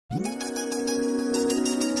We're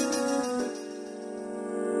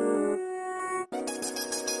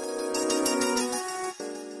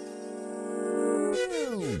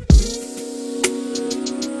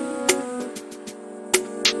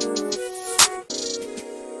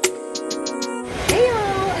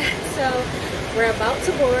about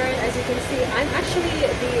to board. As you can see, I'm actually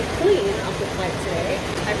the queen of the flight today.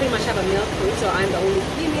 I pretty much have a male crew, so I'm the only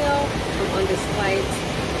female on this flight.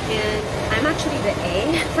 And I'm actually the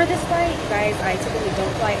A for this flight. Guys, I typically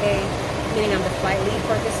don't fly A, meaning I'm the flight lead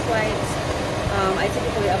for this flight. I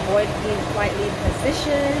typically avoid the flight lead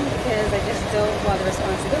position because I just don't want the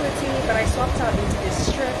responsibility, but I swapped out into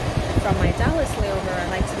this trip from my Dallas layover.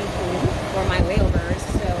 I like to be queen for my layovers,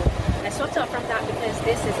 so I swapped out from that because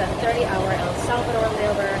this is a 30-hour El Salvador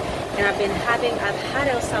layover, and I've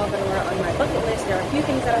had El Salvador on my bucket list. There are a few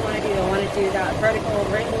things that I want to do. I want to do that vertical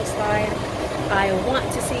rainbow slide. I want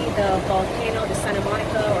to see the volcano, the Santa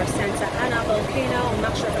Monica or Santa Ana volcano. I'm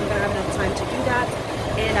not sure if I'm going to have enough time to do that.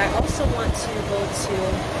 And I also want to go to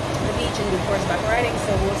the beach and do horseback riding,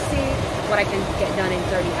 so we'll see what I can get done in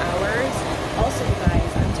 30 hours. Also, you guys,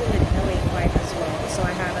 I'm doing an LA flight as well. So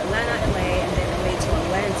I have Atlanta, LA, and then LA to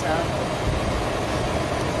Atlanta.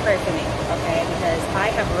 Pray for me, okay? Because I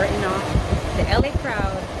have written off the LA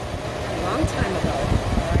crowd a long time ago,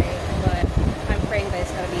 alright? But I'm praying that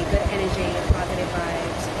it's going to be good energy, positive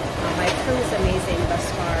vibes. My crew is amazing thus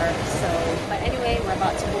far. But anyway, we're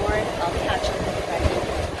about to board. I'll be catching you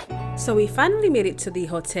guys. So we finally made it to the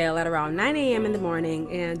hotel at around 9 a.m. in the morning,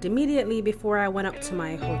 and immediately before I went up to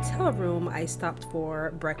my hotel room, I stopped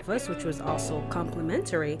for breakfast, which was also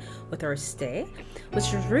complimentary with our stay,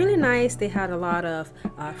 which was really nice. They had a lot of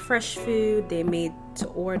fresh food. They made to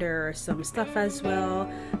order some stuff as well,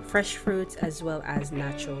 fresh fruits as well as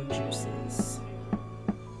natural juices.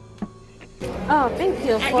 Oh, thank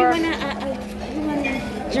you for you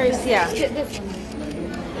wanna juice, yeah. This one.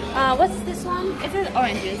 What's this one? It is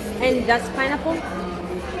orange juice. And that's pineapple?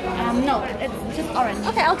 No, it's just orange.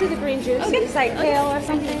 Okay, I'll do the green juice. Okay. It's like kale or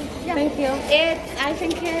something. Yeah. Thank you. I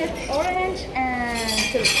think it's orange and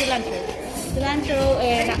cilantro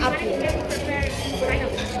and apple.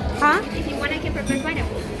 Huh? If you want, I can prepare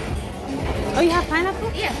pineapple. Oh, you have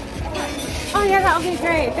pineapple? Yeah. Oh, yeah, that would be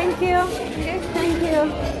great. Thank you. Okay. Thank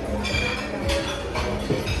you.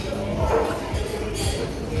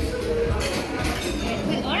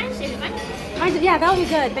 With orange, is it fine? Yeah, that would be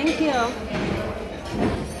good. Thank you.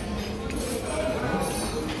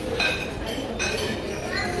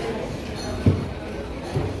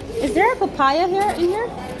 Is there a papaya in here?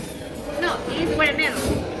 No, it's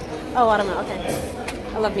watermelon. Oh, watermelon. Okay.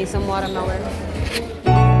 I love me some watermelon.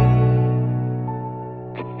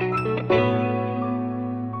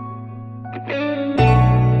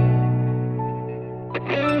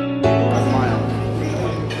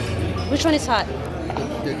 Which one is hot?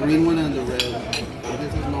 The green one and the red.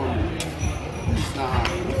 This is normal. It's not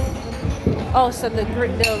hot. Oh, so the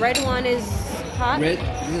red one is hot? Red,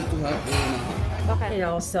 this is too hot. This is not hot. Okay,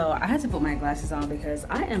 y'all, so I had to put my glasses on because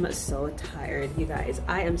I am so tired, you guys.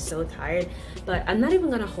 I am so tired, but I'm not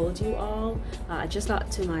even gonna hold you all. I just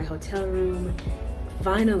got to my hotel room.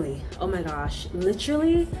 Finally, oh my gosh,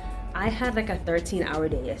 literally, I had like a 13-hour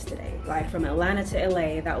day yesterday. Like from Atlanta to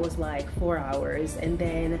LA, that was like 4 hours, and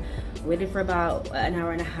then waited for about an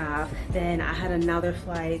hour and a half. Then I had another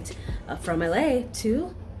flight from LA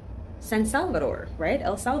to San Salvador, right?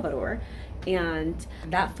 El Salvador. And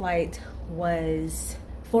that flight was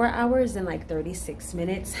 4 hours and like 36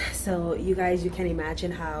 minutes. So you guys, you can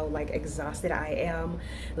imagine how like exhausted I am,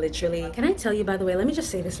 literally. Can I tell you, by the way, let me just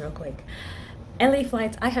say this real quick. LA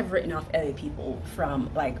flights, I have written off LA people from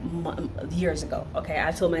like years ago, okay?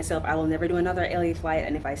 I told myself I will never do another LA flight,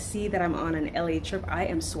 and if I see that I'm on an LA trip, I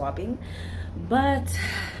am swapping. But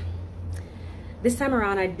this time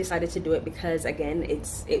around, I decided to do it because, again,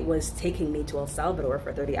 it was taking me to El Salvador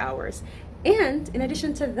for 30 hours. And in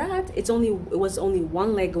addition to that, it was only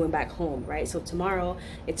one leg going back home, right? So tomorrow,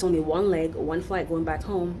 it's only one leg, one flight going back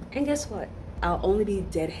home. And guess what? I'll only be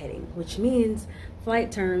deadheading, which means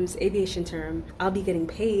flight terms, aviation term, I'll be getting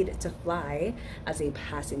paid to fly as a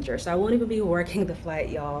passenger. So I won't even be working the flight,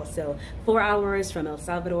 y'all. So 4 hours from El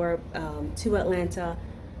Salvador to Atlanta,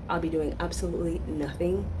 I'll be doing absolutely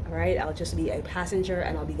nothing, all right? I'll just be a passenger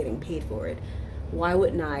and I'll be getting paid for it. why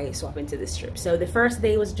wouldn't I swap into this trip? So the first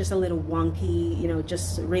day was just a little wonky, you know,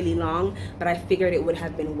 just really long, but I figured it would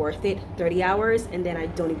have been worth it, 30 hours, and then I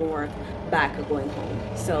don't even work back going home.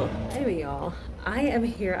 So anyway, y'all, I am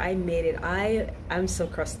here. I made it. I'm so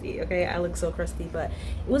crusty, okay? I look so crusty, but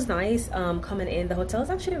it was nice. Coming in, the hotel is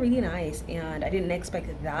actually really nice, and I didn't expect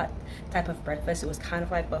that type of breakfast. It was kind of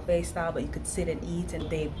like buffet style, but you could sit and eat, and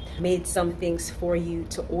they made some things for you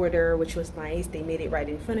to order, which was nice. They made it right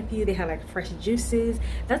in front of you. They had like fresh juices.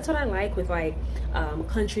 That's what I like with like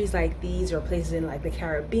countries like these, or places in like the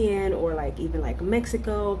Caribbean, or like even like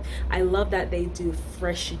Mexico. I love that they do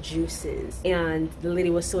fresh juices, and the lady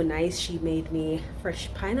was so nice. She made me fresh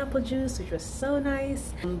pineapple juice, which was so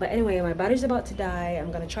nice. But anyway, my battery's about to die. I'm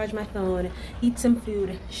gonna charge my phone, eat some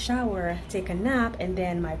food, shower, take a nap, and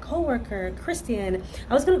then my coworker Christian,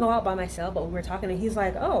 I was gonna go out by myself, but we were talking and he's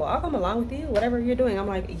like, oh, I'll come along with you, whatever you're doing. I'm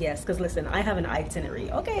like, yes, because listen, I have an itinerary,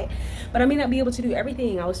 okay, but I may not be able to do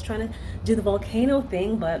everything. I was trying to do the volcano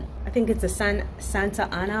thing, but I think it's the Santa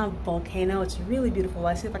Ana volcano. It's really beautiful.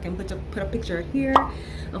 I'll see if I can put a picture here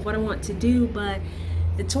of what I want to do, but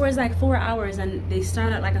the tour is like 4 hours and they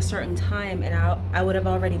start at like a certain time, and I would have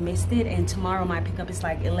already missed it, and tomorrow my pickup is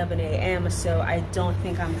like 11 a.m. so I don't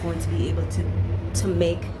think I'm going to be able to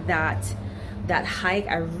make that hike.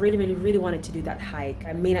 I really wanted to do that hike.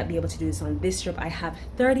 I may not be able to do this on this trip. I have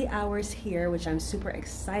 30 hours here, which I'm super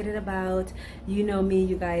excited about. You know me,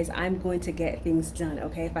 you guys, I'm going to get things done,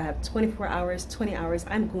 okay? If I have 24 hours, 20 hours,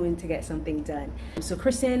 I'm going to get something done. So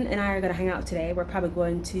Kristen and I are gonna hang out today. We're probably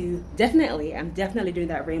going to I'm definitely doing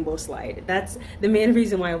that rainbow slide. That's the main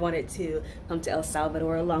reason why I wanted to come to El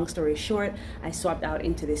Salvador. Long story short, I swapped out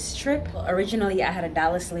into this trip. Originally, I had a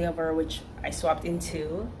Dallas layover, which I swapped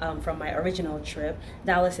into from my original trip,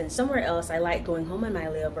 Dallas and somewhere else. I like going home on my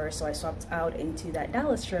layover, so I swapped out into that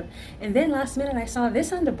Dallas trip. And then last minute I saw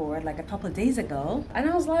this on the board like a couple of days ago, and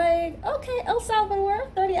I was like, okay, El Salvador,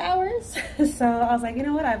 30 hours. So I was like, you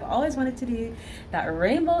know what, I've always wanted to do that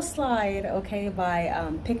rainbow slide, okay,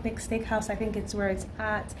 by Picnic Steakhouse, I think it's where it's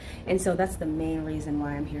at. And so that's the main reason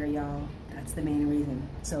why I'm here, y'all. That's the main reason.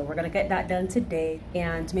 So we're gonna get that done today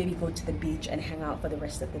and maybe go to the beach and hang out for the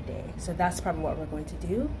rest of the day. So that's probably what we're going to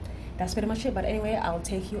do. That's pretty much it. But anyway, I'll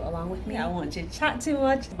take you along with me. I won't chit chat too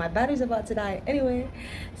much. My battery's about to die anyway.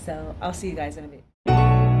 So I'll see you guys in a bit.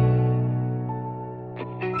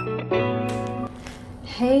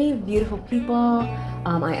 Hey, beautiful people.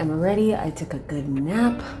 I am ready. I took a good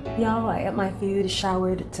nap, y'all. I ate my food,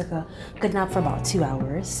 showered, took a good nap for about 2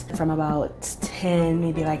 hours, from about 10,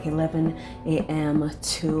 maybe like 11 a.m.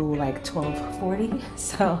 to like 12:40.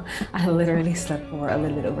 So I literally slept for a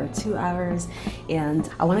little bit over 2 hours, and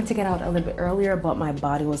I wanted to get out a little bit earlier, but my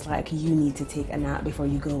body was like, you need to take a nap before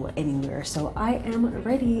you go anywhere. So I am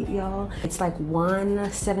ready, y'all. It's like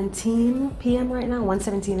 1:17 p.m. right now,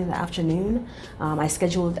 1:17 in the afternoon. I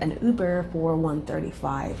scheduled an Uber for 1:35,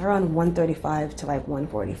 around 1:35 to like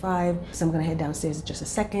 1:45. So I'm gonna head downstairs in just a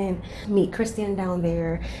second, meet Christian down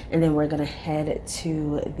there, and then we're gonna head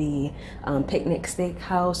to the Picnic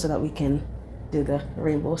Steakhouse so that we can do the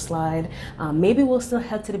rainbow slide. Maybe we'll still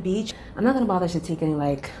head to the beach. I'm not gonna bother to take any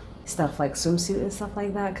like stuff like swimsuit and stuff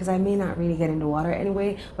like that, because I may not really get in the water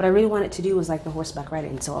anyway. What I really wanted to do was like the horseback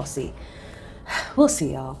riding, so I'll see. We'll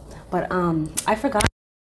see, y'all. But I forgot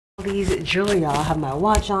these jewelry, y'all. I have my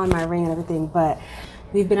watch on, my ring and everything, but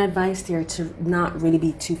we've been advised here to not really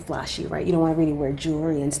be too flashy, right? You don't want to really wear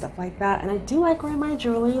jewelry and stuff like that. And I do like wearing my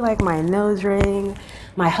jewelry, like my nose ring.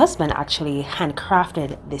 My husband actually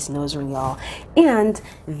handcrafted this nose ring, y'all. And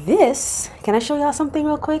this, can I show y'all something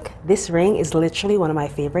real quick? This ring is literally one of my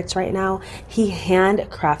favorites right now. He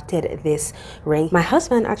handcrafted this ring. My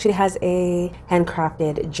husband actually has a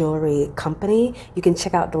handcrafted jewelry company. You can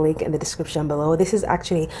check out the link in the description below. This is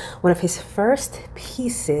actually one of his first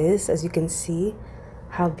pieces, as you can see.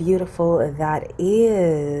 How beautiful that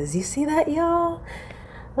is. You see that, y'all?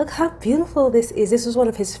 Look how beautiful this is. This was one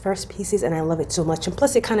of his first pieces and I love it so much. And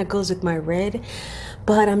plus it kind of goes with my red.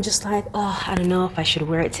 But I'm just like, oh, I don't know if I should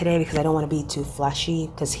wear it today because I don't want to be too flashy.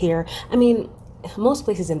 Because here, I mean, most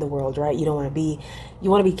places in the world, right, you want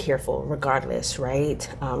to be careful regardless, right?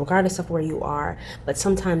 Regardless of where you are. But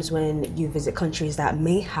sometimes when you visit countries that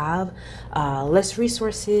may have less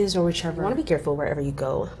resources or whichever, you want to be careful wherever you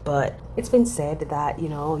go. But it's been said that, you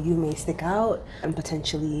know, you may stick out and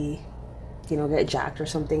potentially, you know, get jacked or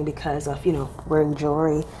something because of, you know, wearing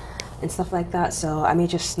jewelry and stuff like that. So I may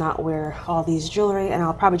just not wear all these jewelry, and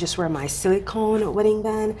I'll probably just wear my silicone wedding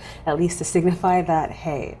band, at least to signify that,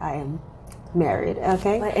 hey, I am married.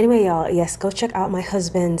 Okay, but anyway, y'all, yes, go check out my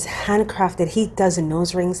husband's handcrafted. He does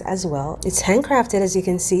nose rings as well. It's handcrafted, as you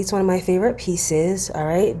can see. It's one of my favorite pieces. All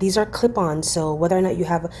right, these are clip-on, so whether or not you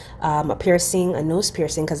have a piercing, a nose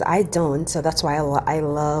piercing, because I don't, so that's why I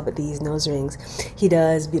love these nose rings. He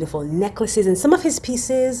does beautiful necklaces, and some of his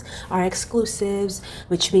pieces are exclusives,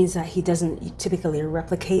 which means that he doesn't typically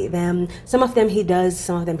replicate them. Some of them he does,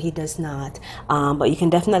 some of them he does not, but you can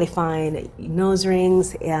definitely find nose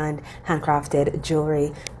rings and handcrafted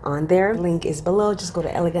jewelry on there. Link is below. Just go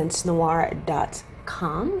to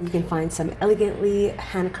elegancenoir.com. You can find some elegantly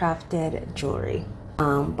handcrafted jewelry.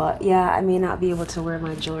 But yeah, I may not be able to wear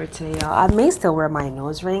my jewelry today, y'all. I may still wear my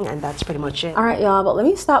nose ring, and that's pretty much it. All right, y'all, but let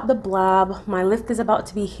me stop the blab. My lift is about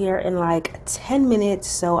to be here in like 10 minutes,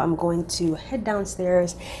 so I'm going to head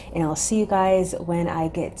downstairs, and I'll see you guys when I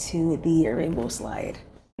get to the rainbow slide.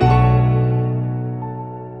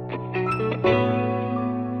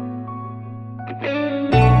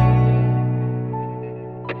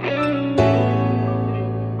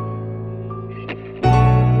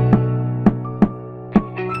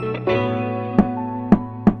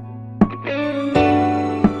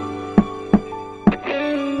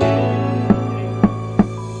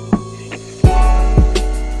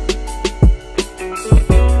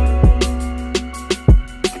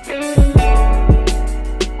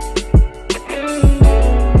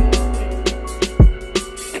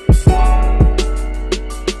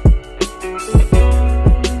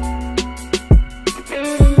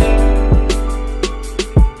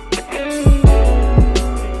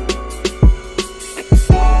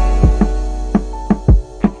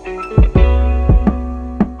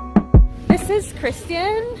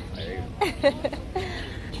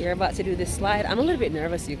 You're about to do this slide. I'm a little bit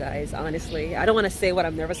nervous, you guys, honestly. I don't want to say what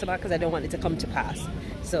I'm nervous about because I don't want it to come to pass.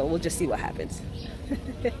 So we'll just see what happens.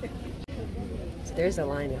 So there's a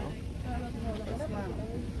line, y'all.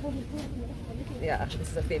 Yeah, this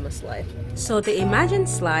is a famous slide. So the Imagine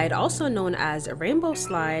slide, also known as a Rainbow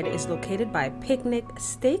Slide, is located by Picnic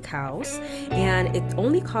Steakhouse, and it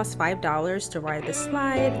only costs $5 to ride the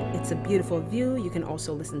slide. It's a beautiful view. You can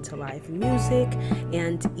also listen to live music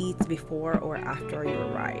and eat before or after your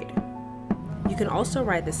ride. You can also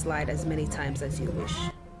ride the slide as many times as you wish.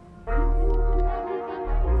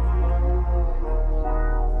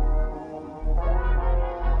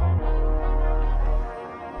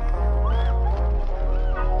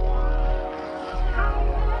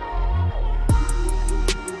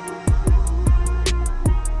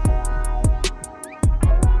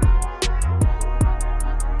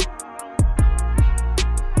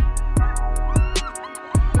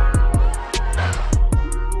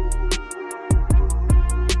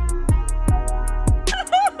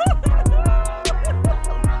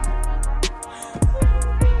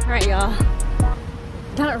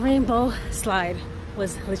 That rainbow slide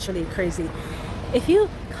was literally crazy. If you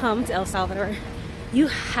come to El Salvador, you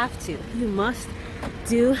must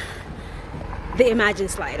do the Imagine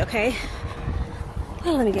slide, okay?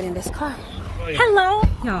 Oh, let me get in this car. Oh, yeah. Hello,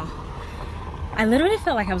 y'all. I literally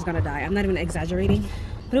felt like I was gonna die. I'm not even exaggerating,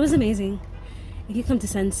 but it was amazing. If you come to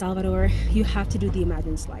San Salvador, you have to do the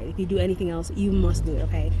Imagine slide. If you do anything else, you must do it,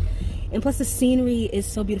 okay? And plus the scenery is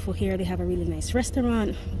so beautiful here. They have a really nice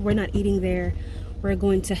restaurant. We're not eating there. We're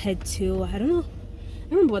going to head to, I don't know, I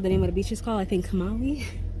remember what the name of the beach is called. I think Maui.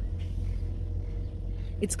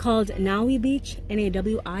 It's called Nawi Beach,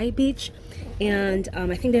 N-A-W-I Beach. And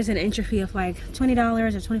I think there's an entry fee of like $20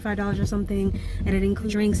 or $25 or something. And it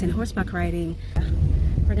includes drinks and horseback riding.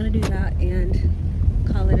 We're gonna do that and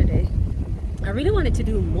call it a day. I really wanted to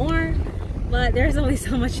do more, but there's only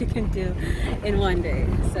so much you can do in one day.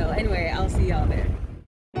 So anyway, I'll see y'all there.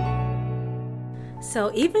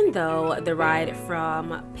 So even though the ride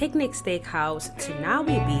from Picnic Steakhouse to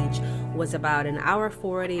Nawi Beach was about an hour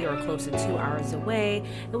 40 or close to 2 hours away,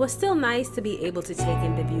 it was still nice to be able to take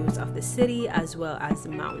in the views of the city as well as the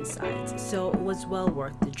mountainsides. So it was well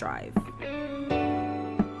worth the drive.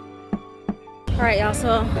 All right, y'all,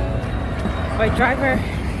 so I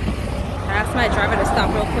asked my driver to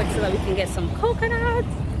stop real quick so that we can get some coconuts.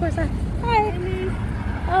 Of course, hi.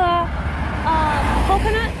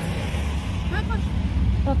 Coconuts?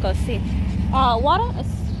 Coco, sí. Water?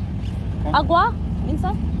 Agua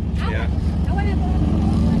inside? Yeah.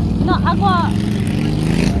 No, agua.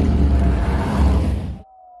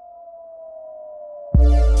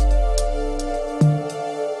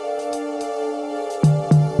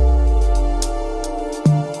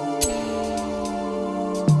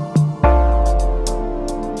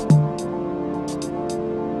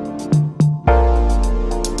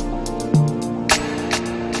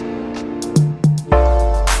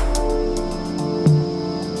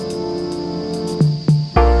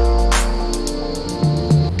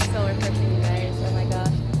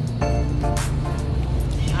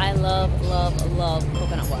 love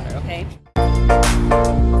coconut water, okay?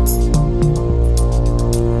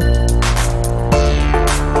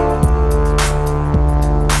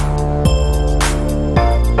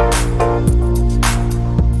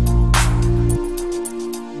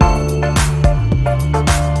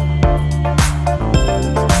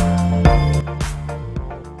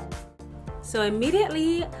 So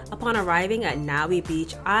immediately upon arriving at Nawi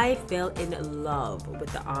Beach, I fell in love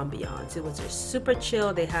with the ambiance. It was just super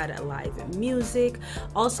chill. They had live music.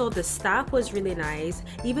 Also, the staff was really nice.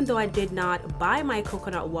 Even though I did not buy my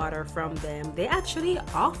coconut water from them, they actually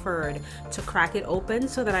offered to crack it open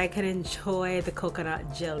so that I can enjoy the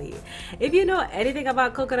coconut jelly. If you know anything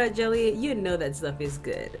about coconut jelly, you know that stuff is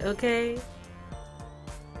good, okay?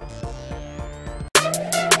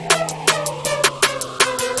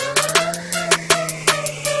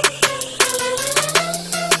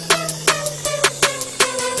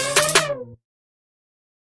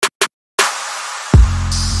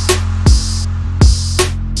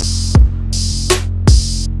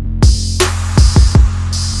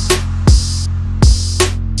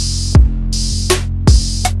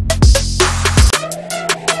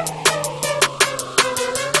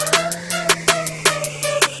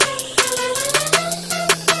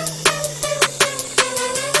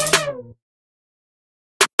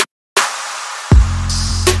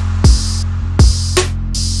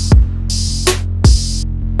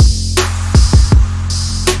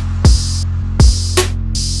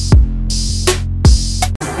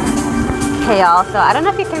 Okay, y'all, so I don't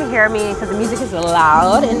know if you can hear me because the music is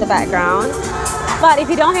loud in the background, but if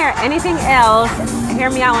you don't hear anything else, hear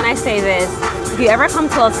me out when I say this. If you ever come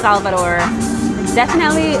to El Salvador,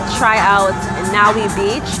 definitely try out Nawi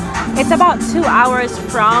Beach. It's about 2 hours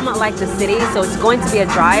from like the city, so it's going to be a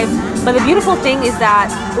drive, but the beautiful thing is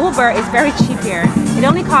that Uber is very cheap here. It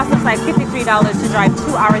only costs us like $53 to drive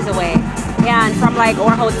 2 hours away. And from like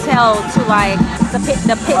our hotel to like the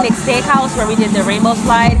picnic steakhouse where we did the rainbow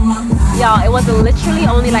slide, y'all, it was literally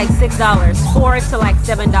only like $6, $4 to like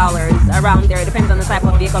 $7 around there. It depends on the type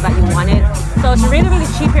of vehicle that you wanted. So it's really, really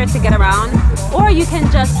cheap here to get around. Or you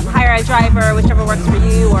can just hire a driver, whichever works for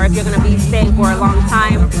you. Or if you're gonna be staying for a long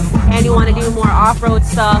time and you want to do more off-road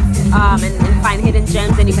stuff and find hidden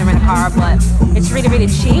gems, then you can rent a car. But it's really, really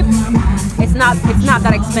cheap. It's not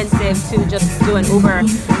that expensive to just do an Uber.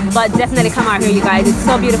 But definitely come out here, you guys. It's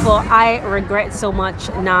so beautiful. I regret so much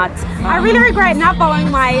I really regret not following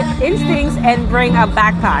my instincts and bring a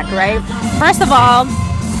backpack, right? First of all,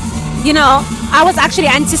 you know, I was actually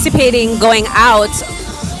anticipating going out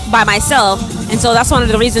by myself, and so that's one of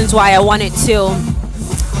the reasons why I wanted to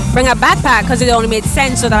bring a backpack, because it only made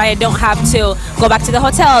sense so that I don't have to go back to the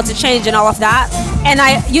hotel to change and all of that. And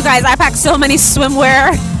you guys, I packed so many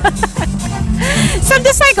swimwear. So I'm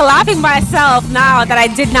just like laughing myself now that I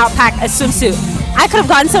did not pack a swimsuit. I could have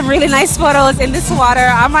gotten some really nice photos in this water.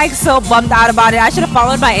 I'm like so bummed out about it. I should have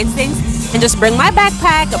followed my instincts and just bring my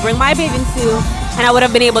backpack, bring my bathing suit, and I would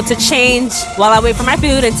have been able to change while I wait for my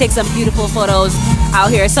food and take some beautiful photos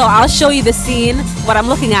out here. So I'll show you the scene, what I'm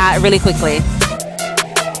looking at really quickly.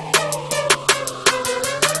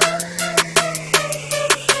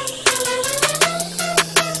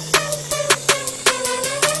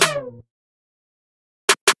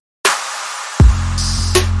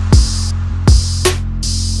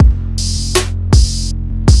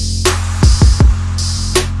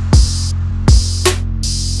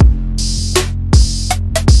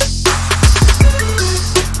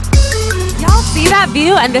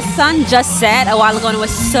 View, and the sun just set a while ago and it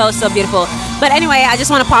was so beautiful. But anyway, I just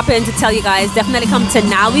want to pop in to tell you guys, definitely come to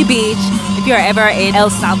Nawi Beach if you're ever in El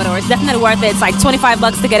Salvador. It's definitely worth it. It's like 25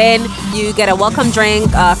 bucks to get in. You get a welcome drink,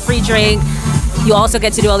 a free drink. You also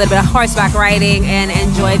get to do a little bit of horseback riding and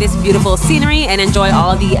enjoy this beautiful scenery and enjoy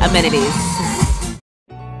all the amenities.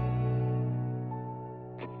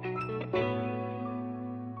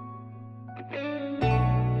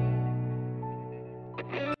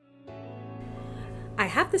 I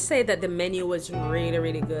have to say that the menu was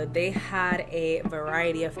really good. They had a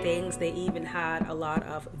variety of things. They even had a lot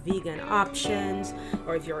of vegan options,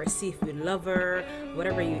 or if you're a seafood lover,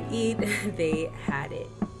 whatever you eat, they had it.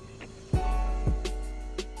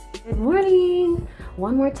 Good morning!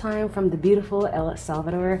 One more time from the beautiful El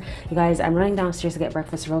Salvador. You guys, I'm running downstairs to get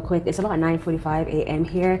breakfast real quick. It's about 9:45 a.m.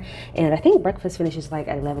 here, and I think breakfast finishes like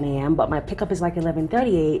at 11 a.m. but my pickup is like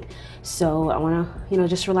 11:38, so I want to, you know,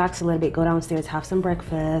 just relax a little bit, go downstairs, have some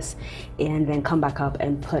breakfast, and then come back up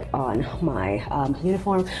and put on my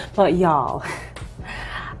uniform. But y'all,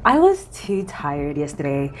 I was too tired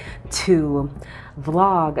yesterday to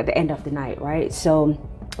vlog at the end of the night, right? So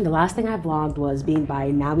the last thing I vlogged was being by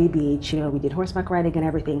Nawi Beach. You know, we did horseback riding and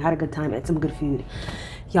everything, had a good time, ate some good food.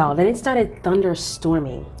 Y'all, then it started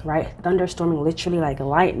thunderstorming, right? Thunderstorming, literally like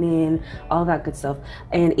lightning, all that good stuff.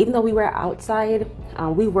 And even though we were outside,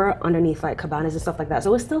 we were underneath like cabanas and stuff like that.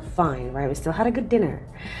 So it was still fine, right? We still had a good dinner.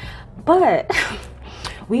 But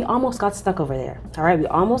we almost got stuck over there, all right? We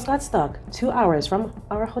almost got stuck 2 hours from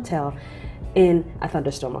our hotel in a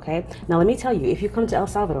thunderstorm, okay? Now, let me tell you, if you come to El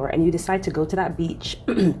Salvador and you decide to go to that beach,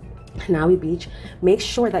 Nawi Beach, make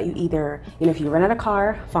sure that you either, you know, if you rent out a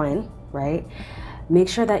car, fine, right? Make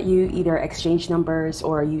sure that you either exchange numbers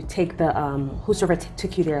or you take the whosoever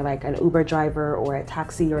took you there, like an Uber driver or a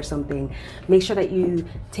taxi or something. Make sure that you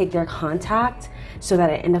take their contact so that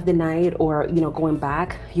at the end of the night or, you know, going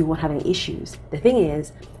back, you won't have any issues. The thing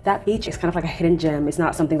is, that beach is kind of like a hidden gem. It's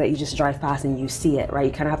not something that you just drive past and you see it, right?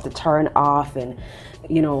 You kind of have to turn off and,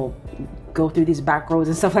 you know, go through these back roads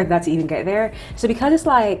and stuff like that to even get there. So because it's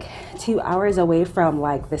like 2 hours away from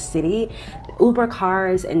like the city, Uber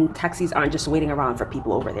cars and taxis aren't just waiting around for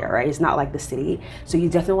people over there, right? It's not like the city. So you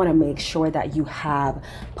definitely want to make sure that you have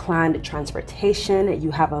planned transportation,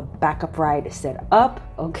 you have a backup ride set up,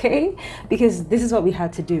 okay? Because this is what we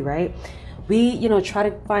had to do, right? We, you know, try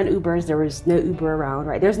to find Ubers. There was no Uber around,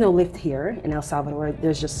 right? There's no Lyft here in El Salvador.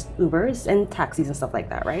 There's just Ubers and taxis and stuff like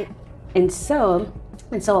that, right? And so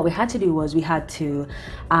what we had to do was we had to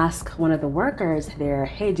ask one of the workers there,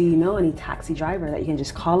 hey, do you know any taxi driver that you can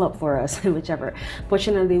just call up for us, whichever.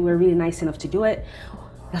 Fortunately, they were really nice enough to do it.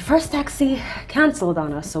 The first taxi canceled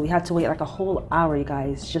on us, so we had to wait like a whole hour, you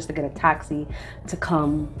guys, just to get a taxi to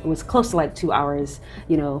come. It was close to like 2 hours,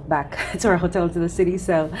 you know, back to our hotel to the city.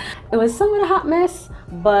 So it was somewhat a hot mess,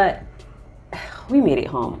 but we made it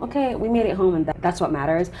home, okay? We made it home, and that's what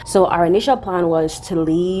matters. So our initial plan was to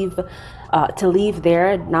leave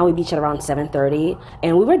there, Nawi Beach, at around 7:30,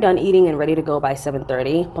 and we were done eating and ready to go by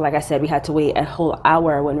 7:30. But like I said, we had to wait a whole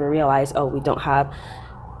hour when we realized, oh,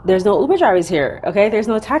 there's no Uber drivers here, okay? There's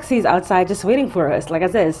no taxis outside just waiting for us. Like I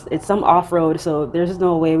said, it's some off-road, so there's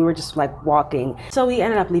no way. We were just like walking. So we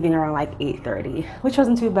ended up leaving around like 8:30, which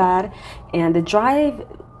wasn't too bad. And the drive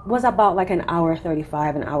was about like an hour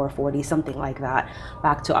 35, an hour 40, something like that,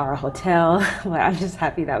 back to our hotel. But I'm just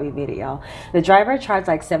happy that we made it, y'all. The driver charged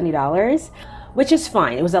like $70, which is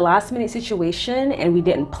fine. It was a last minute situation and we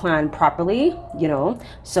didn't plan properly, you know.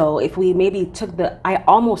 So if we maybe I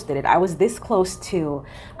almost did it. I was this close to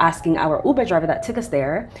asking our Uber driver that took us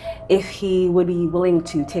there if he would be willing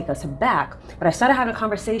to take us back. But I started having a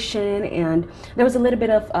conversation and there was a little bit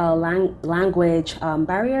of a language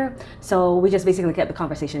barrier. So we just basically kept the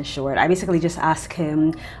conversation short. I basically just asked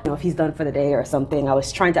him, you know, if he's done for the day or something. I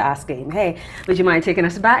was trying to ask him, hey, would you mind taking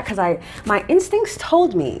us back? Because my instincts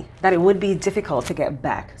told me that it would be difficult to get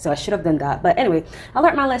back, so I should have done that. But anyway, I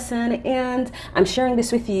learned my lesson and I'm sharing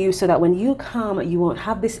this with you so that when you come, you won't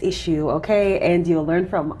have this issue, okay? And you'll learn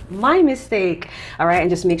from my mistake, all right?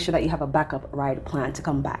 And just make sure that you have a backup ride plan to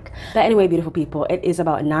come back. But anyway, beautiful people, it is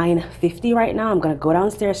about 9:50 right now. I'm gonna go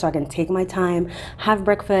downstairs so I can take my time, have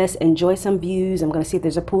breakfast, enjoy some views. I'm gonna see if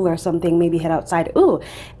there's a pool or something, maybe head outside. Ooh,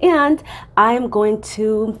 and I'm going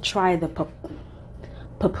to try the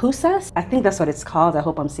Pupusas. I think that's what it's called. I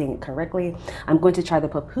hope I'm saying it correctly. I'm going to try the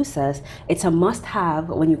pupusas. It's a must-have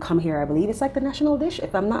when you come here. I believe it's like the national dish,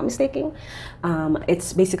 if I'm not mistaken.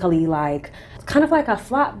 It's basically like kind of like a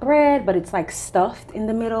flatbread, but it's like stuffed in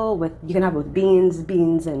the middle with, you can have with beans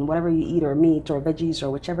and whatever you eat, or meat or veggies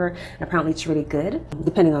or whichever. And apparently it's really good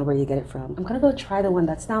depending on where you get it from. I'm gonna go try the one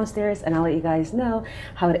that's downstairs and I'll let you guys know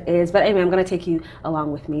how it is. But anyway, I'm gonna take you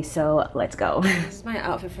along with me, so let's go. This is my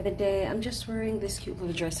outfit for the day. I'm just wearing this cute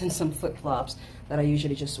little dress and some flip-flops that I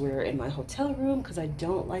usually just wear in my hotel room because I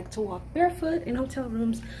don't like to walk barefoot in hotel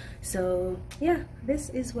rooms. So yeah, this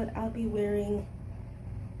is what I'll be wearing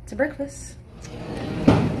to breakfast.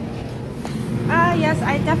 Yes,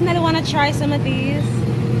 I definitely want to try some of these.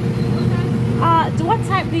 What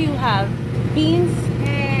type do you have? Beans?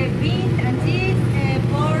 Beans and cheese,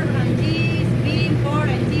 pork and cheese, bean, pork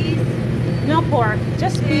and cheese. No pork,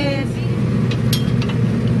 just beans.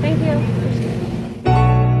 Thank you.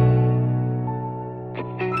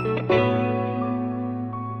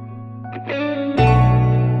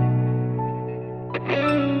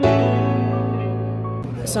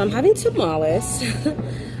 So I'm having tamales.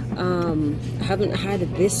 I haven't had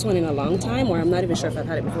this one in a long time, or I'm not even sure if I've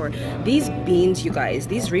had it before. These beans, you guys,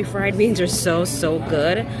 these refried beans are so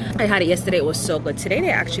good. I had it yesterday, it was so good. Today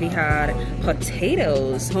they actually had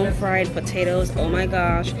potatoes, home fried potatoes. Oh my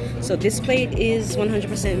gosh. So this plate is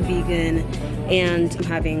 100% vegan, and I'm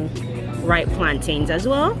having ripe plantains as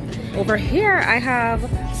well. Over here I have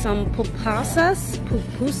some pupusas.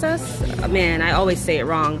 Man, I always say it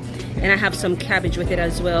wrong. And I have some cabbage with it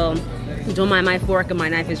as well. Don't mind my fork and my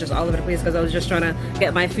knife is just all over the place because I was just trying to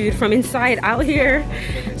get my food from inside out here.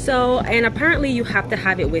 So, and apparently you have to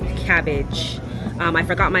have it with cabbage. I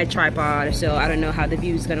forgot my tripod, so I don't know how the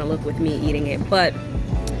view is gonna look with me eating it, but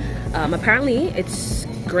apparently it's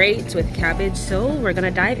great with cabbage, so we're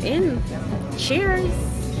gonna dive in. Cheers.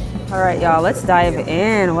 All right, y'all, let's dive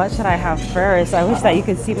in. What should I have first? I wish that you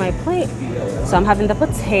could see my plate. So I'm having the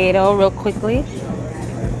potato real quickly.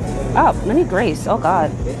 Oh, let me grace. Oh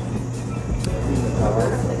God.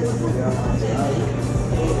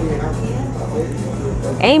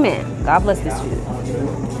 Amen. God bless this food.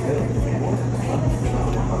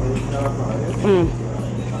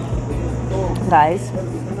 Guys,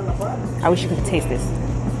 I wish you could taste this.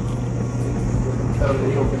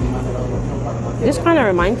 This kind of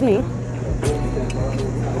reminds me. I'm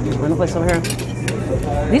gonna place over here.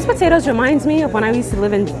 These potatoes reminds me of when I used to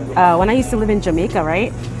live in Jamaica,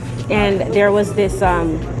 right? And there was this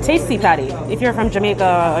Tasty Patty. If you're from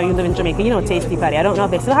Jamaica or you live in Jamaica, you know Tasty Patty. I don't know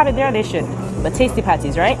if they still have it there. They should. But Tasty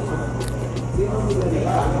Patties, right?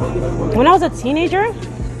 When I was a teenager,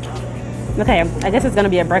 okay, I guess it's gonna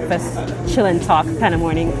be a breakfast chill and talk kind of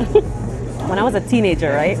morning. When I was a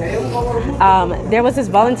teenager, right? There was this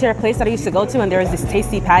volunteer place that I used to go to, and there was this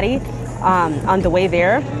Tasty Patty on the way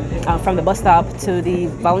there from the bus stop to the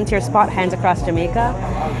volunteer spot, Hands Across Jamaica.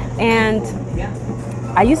 And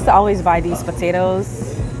I used to always buy these potatoes.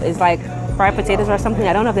 It's like fried potatoes or something.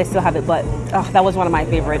 I don't know if they still have it, but that was one of my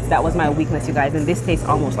favorites. That was my weakness, you guys. And this tastes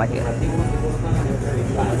almost like it.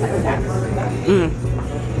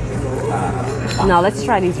 Now let's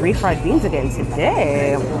try these refried beans again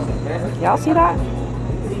today. Y'all see that?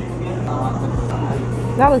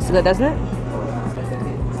 That looks good, doesn't it?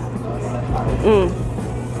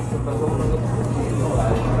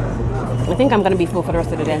 I think I'm gonna be full for the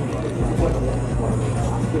rest of the day.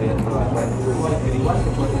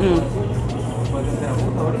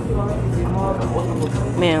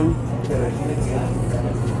 Man.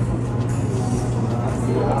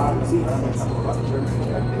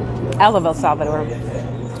 I love El Salvador.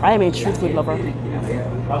 I am a true food lover.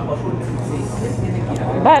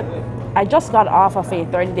 But I just got off of a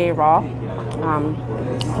 30-day raw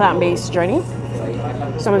plant-based journey.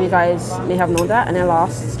 Some of you guys may have known that, and I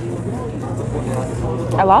lost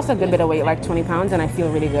a good bit of weight, like 20 pounds, and I feel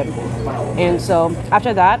really good. And so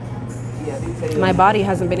after that, my body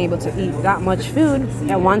hasn't been able to eat that much food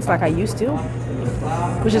at once like I used to,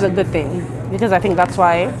 which is a good thing, because I think that's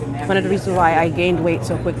why, one of the reasons why I gained weight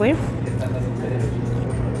so quickly.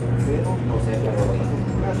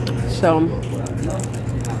 So,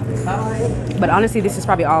 but honestly, this is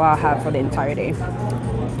probably all I'll have for the entire day,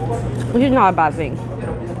 which is not a bad thing.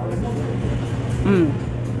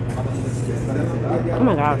 Oh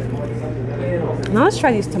my God. Now let's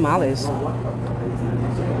try these tamales.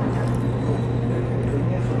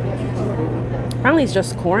 Apparently it's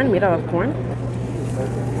just corn, made out of corn.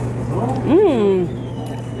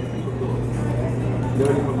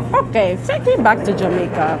 Okay, take me back to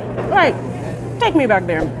Jamaica. Right, take me back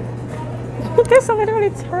there. This literally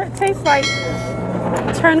tastes like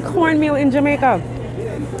turned cornmeal in Jamaica.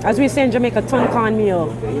 As we say in Jamaica, turned cornmeal.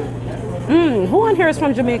 Who on here is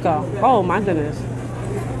from Jamaica? Oh my goodness.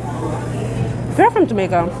 If you're from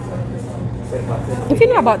Jamaica, if you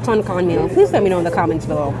know about turned cornmeal, please let me know in the comments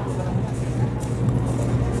below.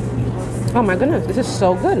 Oh my goodness, this is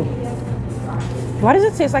so good. Why does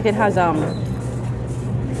it taste like it has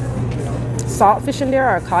saltfish in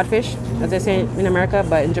there, or codfish, as they say in America,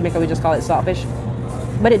 but in Jamaica we just call it saltfish?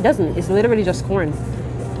 But it doesn't. It's literally just corn.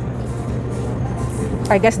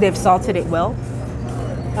 I guess they've salted it well.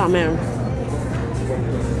 Oh man.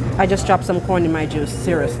 I just dropped some corn in my juice,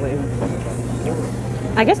 seriously.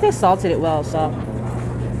 I guess they salted it well, so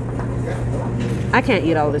I can't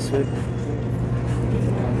eat all this food.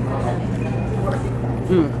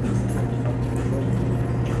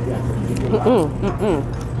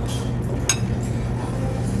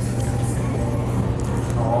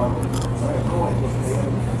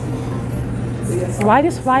 Why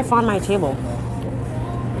this fly on my table?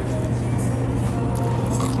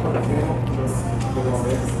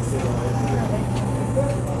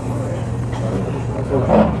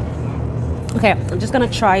 Okay, I'm just gonna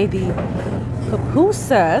try the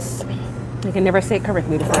pupusas. I can never say it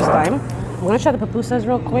correctly the first time. I'm gonna try the pupusas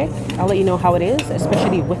real quick. I'll let you know how it is,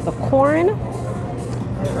 especially with the corn.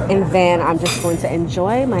 And then I'm just going to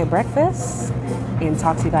enjoy my breakfast and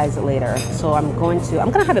talk to you guys later. So I'm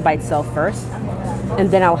gonna have it by itself first,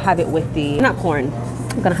 and then I'll have it with the, not corn,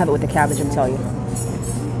 I'm gonna have it with the cabbage and tell you.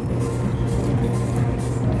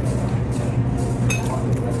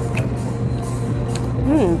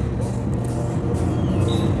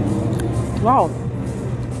 Wow,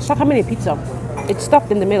 it's like a mini pizza. It's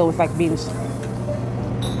stuffed in the middle with like beans.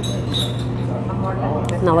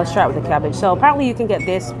 Now let's try it with the cabbage. So apparently you can get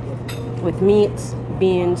this with meat,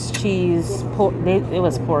 beans, cheese, pork. It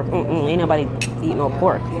was pork. Ain't nobody eat no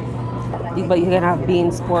pork. But you can have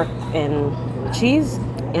beans, pork, and cheese.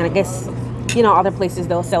 And I guess, you know, other places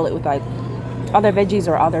they'll sell it with like other veggies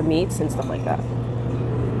or other meats and stuff like that.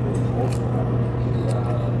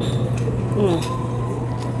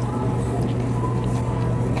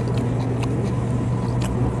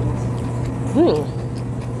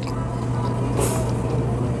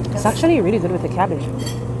 It's actually really good with the cabbage.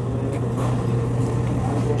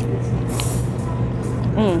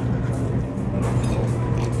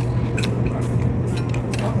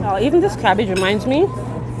 Even this cabbage reminds me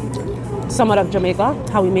somewhat of Jamaica.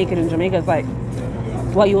 How we make it in Jamaica is like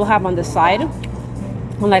what you will have on the side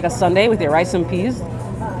on like a Sunday with your rice and peas,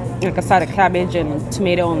 like a side of cabbage and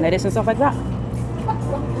tomato and lettuce and stuff like that.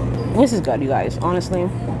 This is good, you guys. Honestly,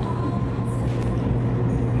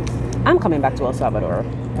 I'm coming back to El Salvador.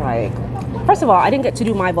 Like, first of all, I didn't get to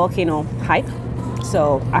do my volcano hike,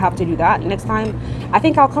 so I have to do that next time. I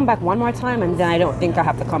think I'll come back one more time, and then I don't think I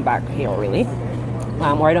have to come back here really,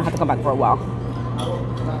 or I don't have to come back for a while.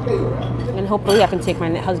 And hopefully I can take my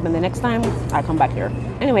husband the next time I come back here.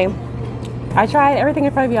 Anyway, I tried everything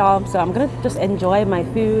in front of y'all, so I'm gonna just enjoy my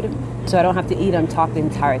food so I don't have to eat and talk the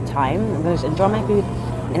entire time. I'm gonna just enjoy my food,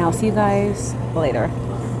 and I'll see you guys later.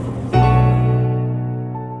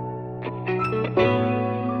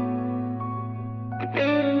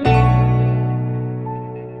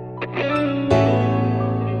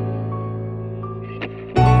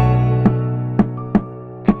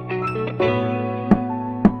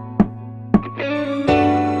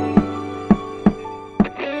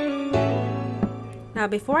 Now,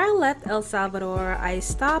 before I left El Salvador, I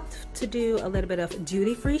stopped to do a little bit of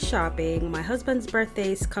duty-free shopping. My husband's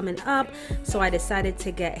birthday is coming up, so I decided to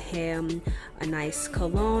get him a nice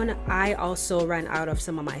cologne. I also ran out of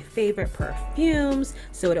some of my favorite perfumes,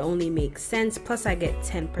 so it only makes sense. Plus, I get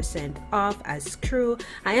 10% off as crew.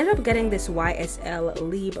 I ended up getting this YSL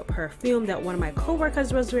Libre perfume that one of my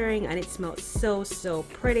co-workers was wearing, and it smelled so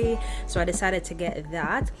pretty. So I decided to get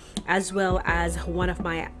that, as well as one of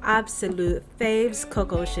my absolute faves,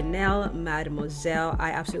 Coco Chanel Mademoiselle.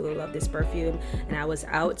 I absolutely love this perfume, and I was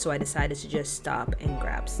out, so I decided to just stop and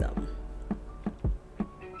grab some.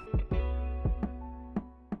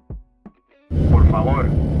 Por favor,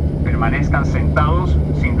 permanezcan sentados,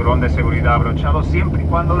 cinturón de seguridad abrochado, siempre y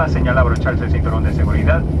cuando la señal de abrocharse el cinturón de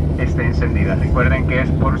seguridad esté encendida. Recuerden que es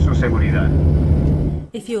por su seguridad.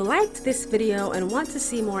 If you liked this video and want to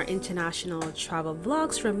see more international travel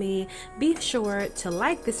vlogs from me, be sure to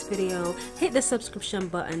like this video, hit the subscription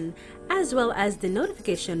button, as well as the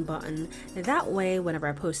notification button. That way, whenever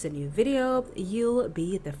I post a new video, you'll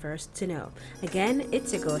be the first to know. Again,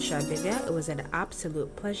 it's your girl Shabivia. It was an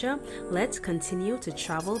absolute pleasure. Let's continue to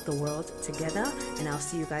travel the world together, and I'll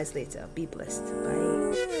see you guys later. Be blessed.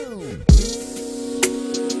 Bye.